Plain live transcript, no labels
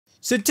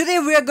So today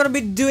we are gonna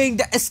be doing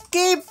the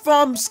escape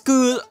from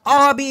school.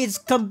 Obby is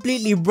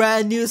completely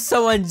brand new.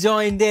 Someone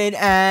joined in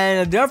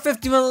and there are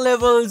 51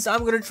 levels.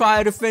 I'm gonna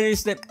try to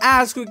finish them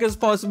as quick as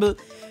possible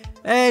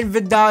and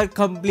without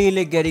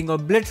completely getting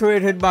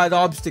obliterated by the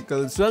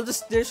obstacles. Well,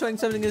 they're showing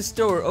something in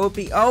store. OP.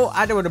 Oh,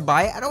 I don't want to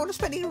buy it. I don't want to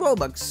spend any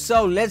Robux.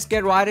 So let's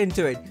get right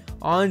into it.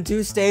 On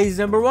to stage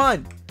number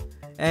 1.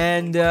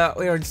 And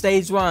we're on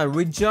stage 1.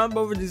 We jump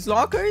over these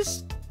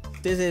lockers.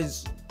 This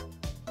is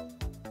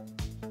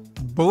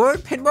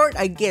pinboard,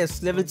 I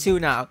guess. Level 2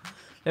 now.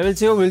 Level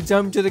 2, we'll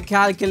jump to the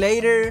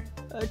calculator,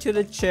 to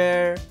the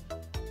chair.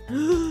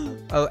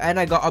 Oh, and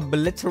I got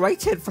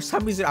obliterated. For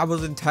some reason, I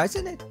wasn't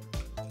touching it.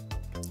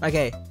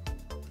 Okay.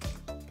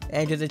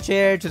 And to the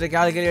chair, to the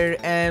calculator,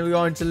 and we're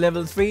on to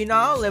level 3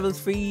 now. Level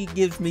 3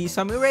 gives me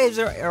some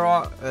eraser,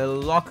 a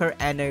locker,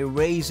 and a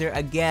eraser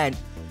again.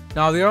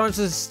 Now we're on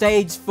to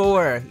stage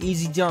 4.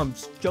 Easy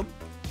jumps. Jump,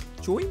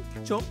 join,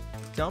 jump,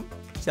 jump,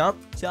 jump,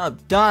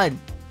 jump. Done.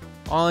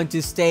 On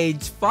to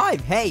stage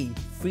 5. Hey,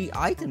 free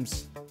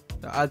items.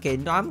 Okay,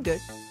 no, I'm good.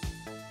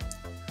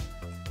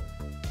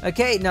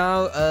 Okay,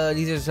 now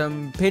these are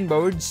some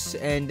pinboards,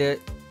 and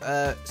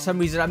some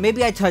reason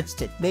maybe I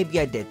touched it. Maybe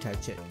I did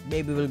touch it.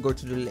 Maybe we'll go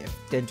to the left,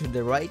 then to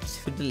the right,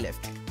 to the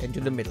left, and to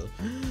the middle.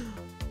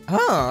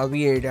 Ah,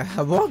 weird.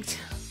 I walked.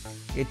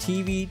 Okay,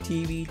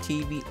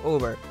 TV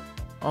over.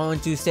 On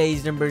to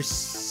stage number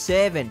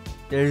 7.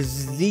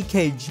 There's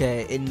leakage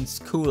in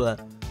school.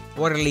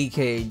 Water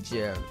leakage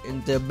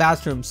in the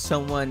bathroom.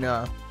 Someone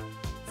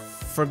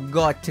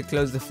forgot to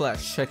close the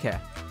flush. Okay,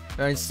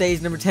 we're on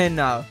stage number 10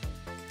 now.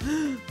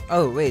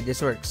 Oh wait,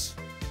 this works.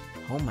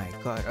 Oh my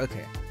god.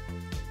 Okay,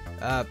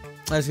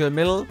 let's go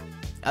middle.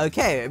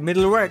 Okay,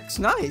 middle works.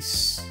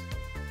 Nice.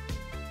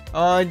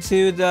 On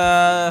to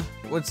the,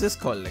 what's this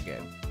called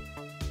again?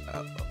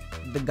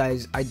 The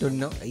guys, I don't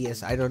know.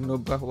 Yes, I don't know,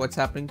 bro. What's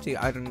happening to you?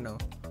 I don't know.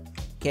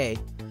 Okay.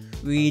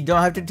 We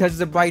don't have to touch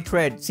the bright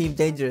red. Seems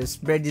dangerous.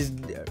 Red is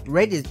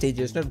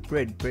dangerous, not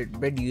bread.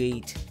 Bread you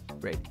eat.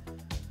 Bread.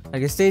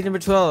 Okay, stage number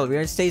 12. We're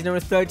on stage number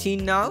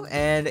 13 now,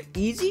 and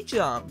easy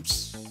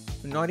jumps.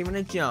 Not even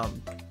a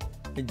jump.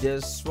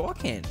 Just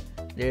walking.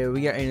 There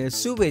we are in a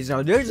sewage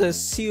now. There's a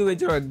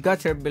sewage or a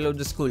gutter below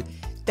the school.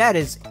 That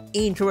is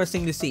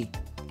interesting to see.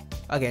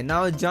 Okay,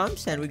 now it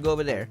jumps, and we go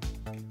over there.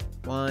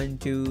 1,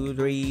 2,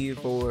 3,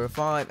 4,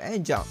 5,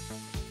 and jump.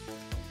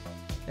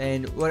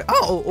 And what?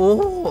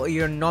 Oh,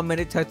 you're not meant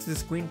to touch the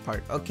screen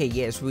part. Okay,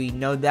 yes, we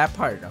know that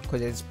part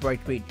because it's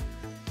bright green.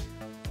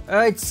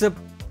 It's a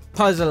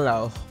puzzle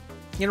now.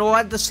 You know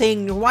what? The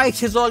saying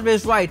white is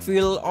always right.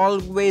 We'll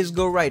always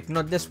go right,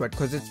 not this way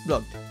because it's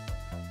blocked.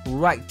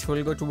 Right,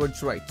 we'll go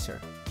towards right,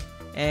 sir.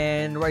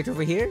 And right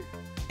over here,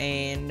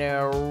 and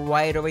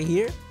right over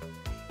here,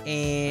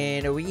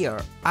 and we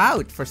are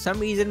out. For some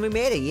reason, we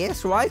made it.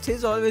 Yes, right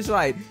is always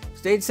right.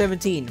 Stage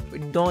 17. We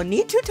don't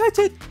need to touch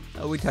it.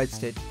 Oh, we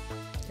touched it.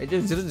 It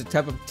was the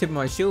tip of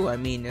my shoe. I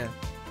mean,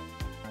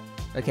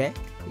 okay.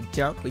 We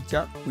jump.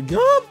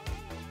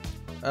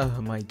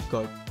 Oh my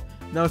god.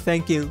 No,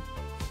 thank you.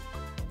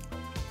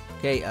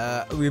 Okay,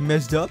 we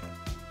messed up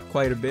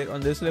quite a bit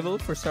on this level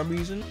for some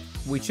reason.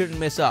 We shouldn't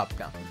mess up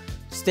now.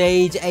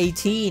 Stage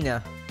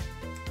 18.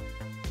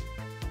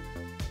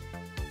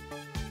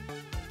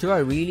 Do I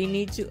really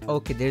need to?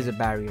 Okay, there's a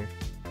barrier.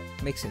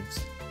 Makes sense.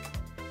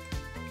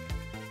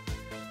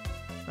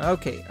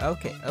 Okay.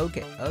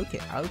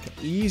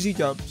 Easy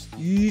jumps.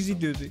 Easy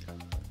does it.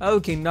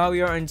 Okay, now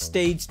we are on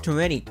stage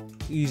 20.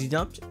 Easy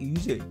jumps.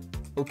 Easy.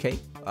 Okay,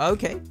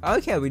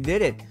 we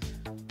did it.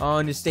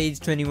 On to stage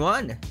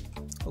 21.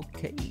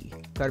 Okay,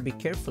 gotta be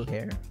careful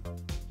here.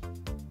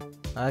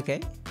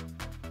 Okay.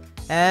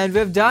 And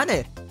we've done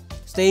it.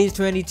 Stage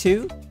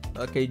 22.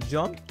 Okay,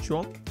 jump.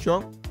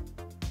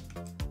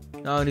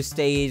 Now on to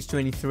stage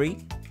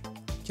 23.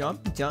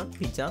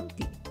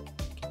 Jumpy.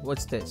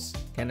 What's this?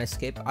 Can I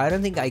skip? I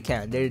don't think I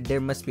can.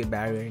 There must be a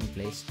barrier in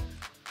place.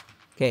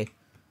 Okay.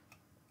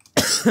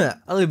 A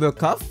little bit of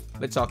cough.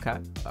 It's okay.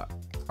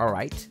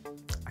 Alright.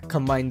 I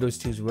combined those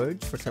two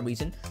words for some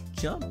reason.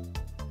 Jump.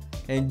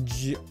 And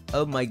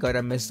oh my god,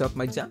 I messed up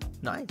my jump.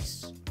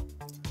 Nice.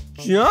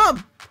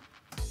 Jump!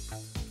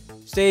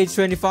 Stage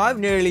 25,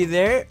 nearly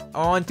there.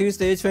 On to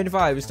stage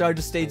 25. We start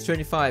to stage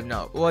 25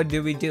 now. What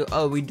do?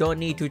 Oh, we don't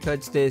need to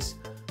touch this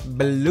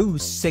blue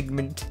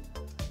segment.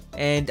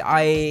 And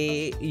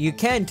you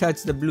can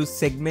touch the blue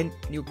segment.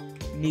 You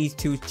need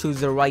to choose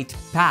the right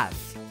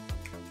path.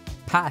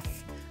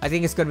 I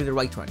think it's gonna be the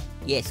right one.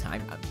 Yes,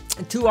 I'm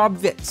too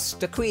obvious.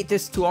 The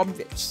creator's too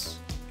obvious.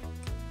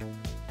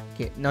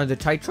 Okay, now the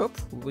tightrope.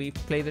 We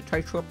play the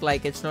tightrope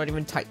like it's not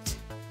even tight.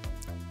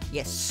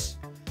 Yes.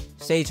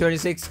 Stage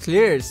 26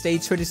 cleared.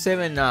 Stage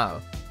 27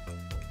 now.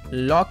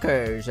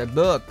 Lockers, a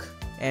book,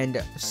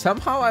 and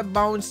somehow I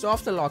bounced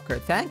off the locker.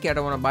 Thank you. I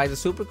don't want to buy the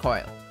super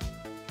coil.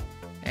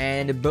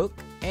 And a book,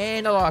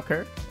 and a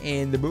locker,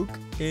 and the book,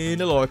 and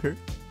a locker,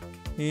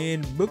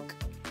 and book.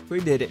 We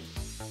did it.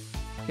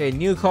 Okay,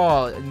 new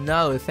call.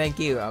 No, thank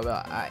you.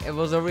 It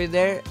was over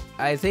there.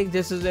 I think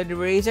this is an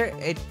eraser.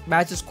 It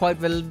matches quite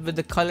well with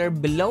the color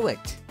below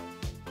it.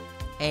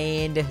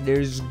 And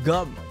there's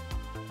gum.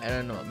 I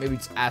don't know. Maybe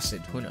it's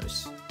acid. Who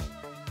knows?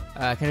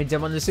 Can I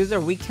jump on the scissor?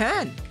 We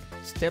can.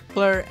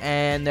 Stapler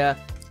and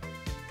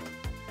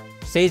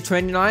stage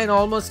 29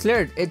 almost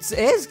cleared. It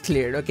is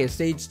cleared. Okay,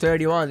 stage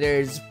 31.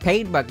 There's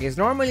paint buckets.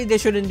 Normally they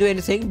shouldn't do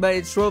anything, but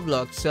it's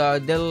Roblox.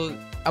 They'll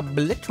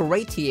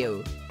obliterate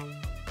you.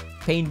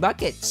 Paint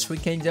buckets. We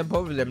can jump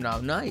over them now.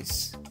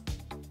 Nice.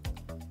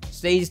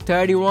 Stage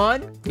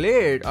 31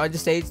 cleared. On to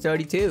stage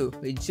 32.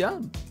 We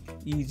jump.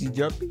 Easy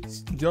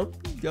jumpies. Jump,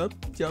 jump,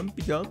 jump,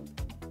 jump.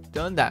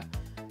 Done that.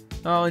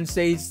 On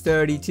stage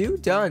 32,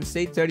 done.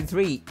 Stage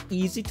 33,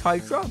 easy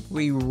tight drop.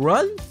 We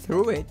run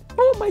through it.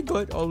 Oh my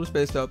god, almost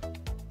messed up.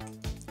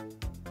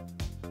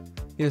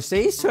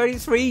 Stage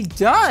 33,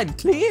 done.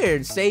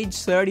 Cleared. Stage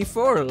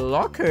 34,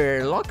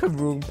 locker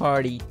room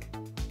party.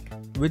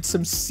 With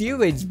some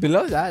sewage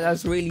below that.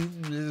 That's really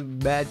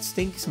bad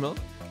stink smell.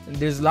 And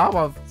there's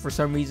lava for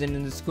some reason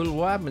in the school.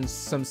 What happened?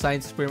 Some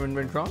science experiment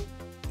went wrong.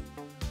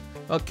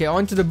 Okay,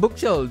 on to the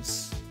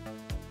bookshelves.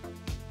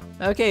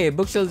 Okay,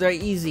 bookshelves are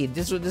easy.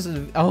 This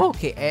is oh,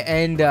 okay,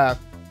 and the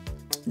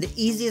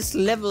easiest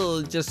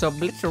level just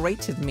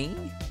obliterated me.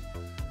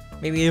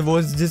 Maybe it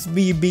was just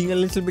me being a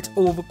little bit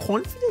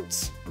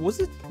overconfident. Was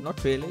it?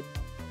 Not really.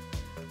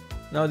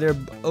 Now they're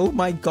oh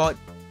my god.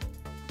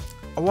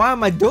 What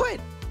am I doing?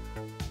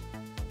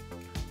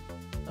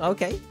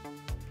 Okay.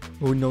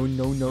 Oh no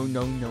no no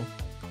no no.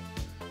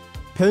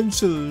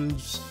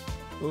 Pencils.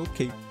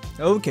 Okay.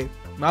 Okay.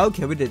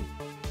 Okay, we did.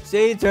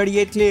 Stage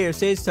 38 clear.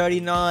 Stage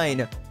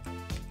 39.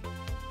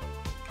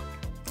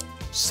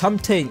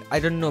 Something, I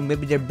don't know,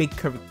 maybe they're big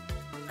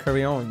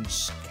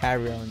crayons.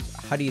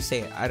 How do you say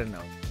it? I don't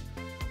know.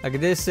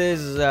 Like this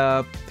is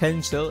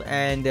pencil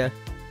and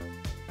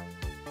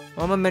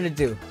what am I meant to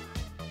do?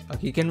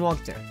 Okay, you can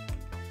walk there.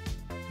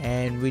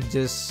 And we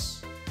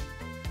just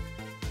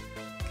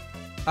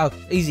oh,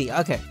 easy,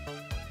 okay.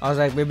 I was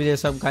like, maybe there's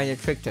some kind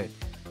of trick to it.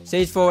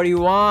 Stage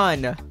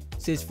 41.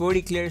 Stage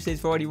 40 clear, stage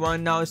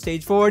 41 now,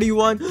 stage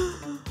 41.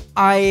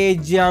 I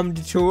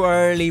jumped too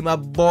early. My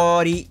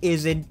body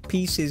is in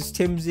pieces.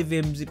 Timsy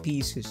Vimsy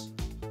pieces.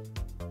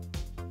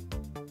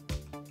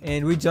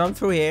 And we jumped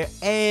through here.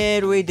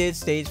 And we did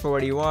stage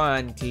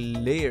 41.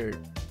 Cleared.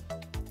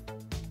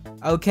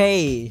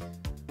 Okay.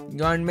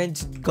 You aren't meant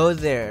to go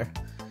there.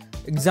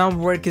 Exam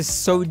work is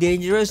so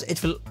dangerous.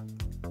 It will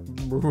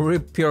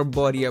rip your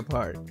body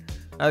apart.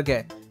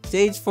 Okay.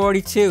 Stage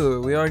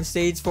 42. We are on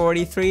stage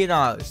 43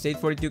 now. Stage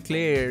 42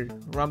 cleared.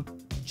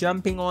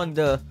 Jumping on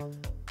the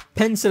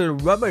pencil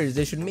rubbers.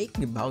 They should make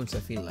me bounce, I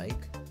feel like.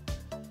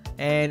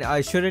 And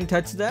I shouldn't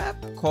touch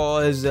that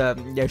because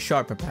they're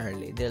sharp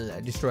apparently.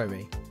 They'll destroy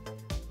me.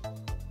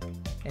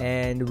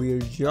 And we're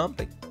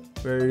jumping.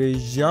 We're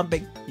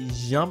jumping.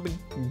 Jumping.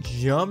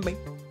 Jumping.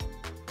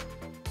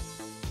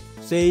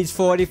 Stage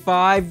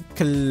 45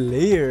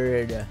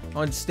 cleared.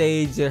 On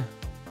stage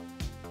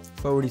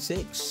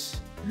 46.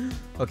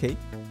 Okay.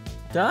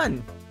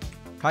 Done.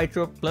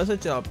 Tightrope plus a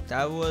jump.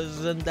 That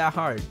wasn't that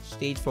hard.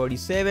 Stage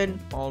 47,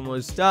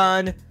 almost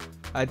done.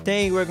 I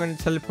think we're gonna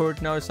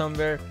teleport now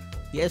somewhere.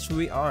 Yes,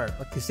 we are.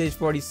 Okay, stage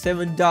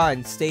 47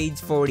 done. Stage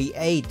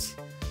 48.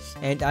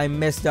 And I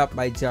messed up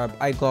my jump.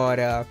 I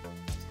got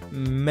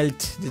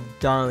melted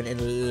down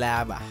in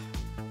lava.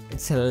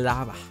 It's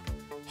lava.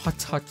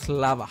 Hot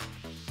lava.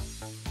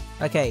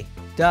 Okay,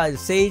 done.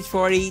 Stage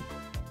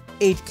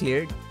 48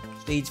 cleared.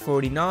 Stage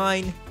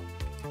 49.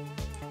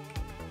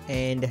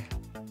 And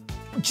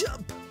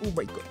jump. Oh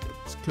my god,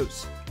 it's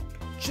close.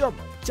 Jump,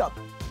 jump,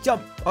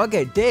 jump.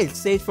 Okay, did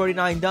stage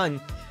 49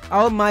 done.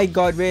 Oh my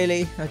god,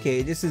 really?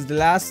 Okay, this is the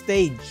last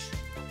stage.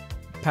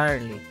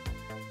 Apparently.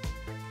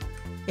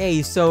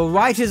 Hey, so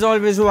right is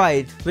always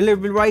right. Will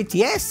it be right?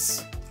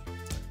 Yes.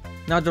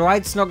 Now the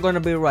right's not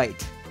gonna be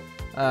right.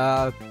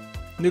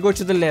 We go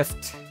to the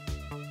left.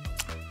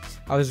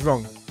 I was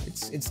wrong.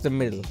 It's the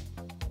middle.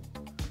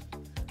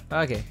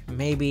 Okay,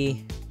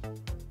 maybe.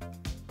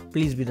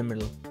 Please be the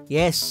middle.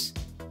 Yes.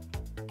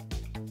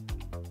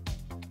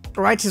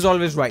 Right is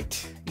always right.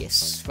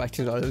 Yes, right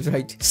is always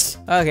right.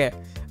 Okay.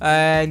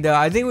 And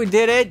I think we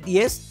did it.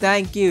 Yes,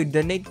 thank you.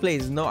 Donate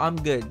please. No, I'm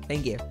good.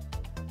 Thank you.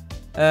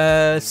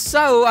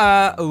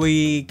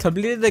 We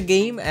completed the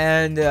game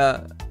and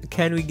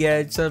can we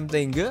get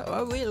something good?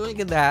 Oh, wait, look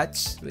at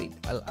that. Wait,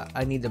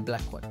 I need the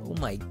black one. Oh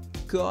my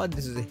god,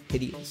 this is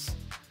hideous.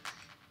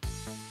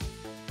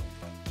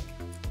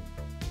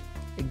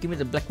 Hey, give me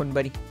the black one,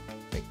 buddy.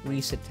 Wait,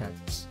 reset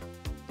tabs.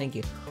 Thank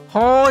you.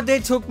 Oh, they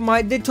took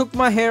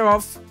my hair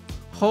off.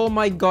 Oh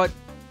my god.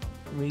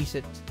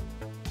 Reset.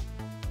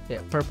 Yeah,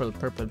 purple.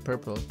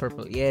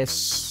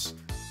 Yes.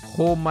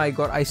 Oh my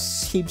god, I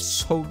seem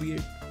so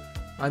weird.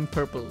 I'm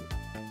purple.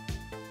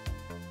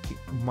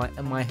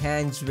 My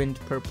hands went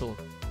purple.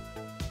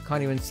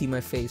 Can't even see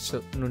my face,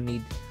 so no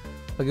need.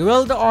 Okay,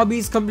 well, the obby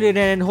is completed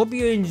and hope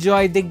you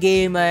enjoyed the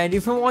game. And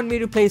if you want me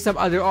to play some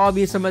other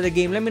obby, some other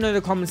game, let me know in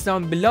the comments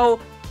down below.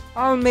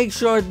 I'll make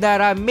sure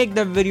that I make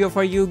the video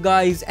for you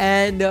guys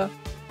and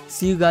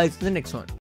see you guys in the next one.